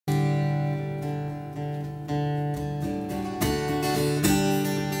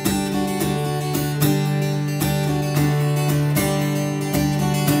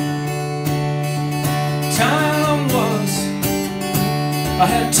I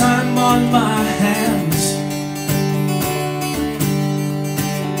had time on my hands.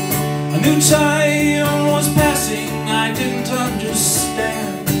 I knew time was passing. I didn't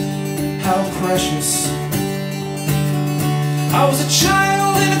understand how precious. I was a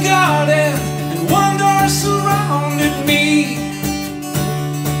child in a garden, and wonder surrounded me.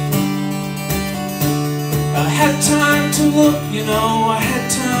 I had time to look, you know, I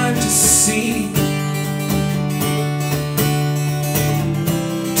had time to see.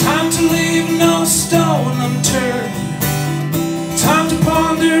 Time to leave no stone unturned. Time to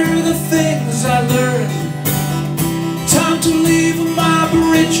ponder the things I learned. Time to leave my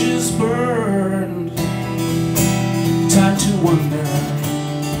bridges burned. Time to wonder.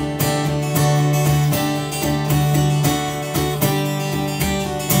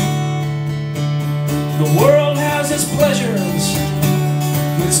 The world has its pleasures,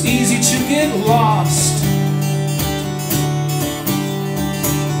 but it's easy to get lost.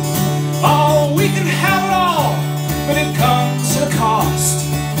 Oh, we can have it all, but it comes at a cost.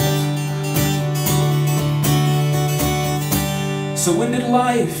 So when did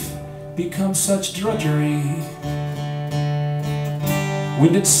life become such drudgery?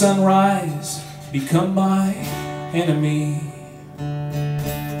 When did sunrise become my enemy?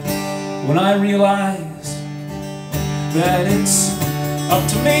 When I realized that it's up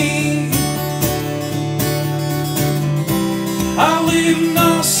to me, I'll leave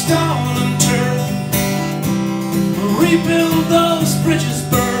no stone unturned, rebuild those bridges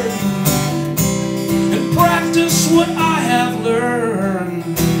burned, and practice what I have learned,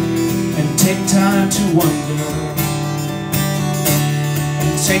 and take time to wonder,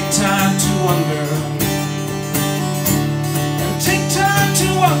 and take time to wonder.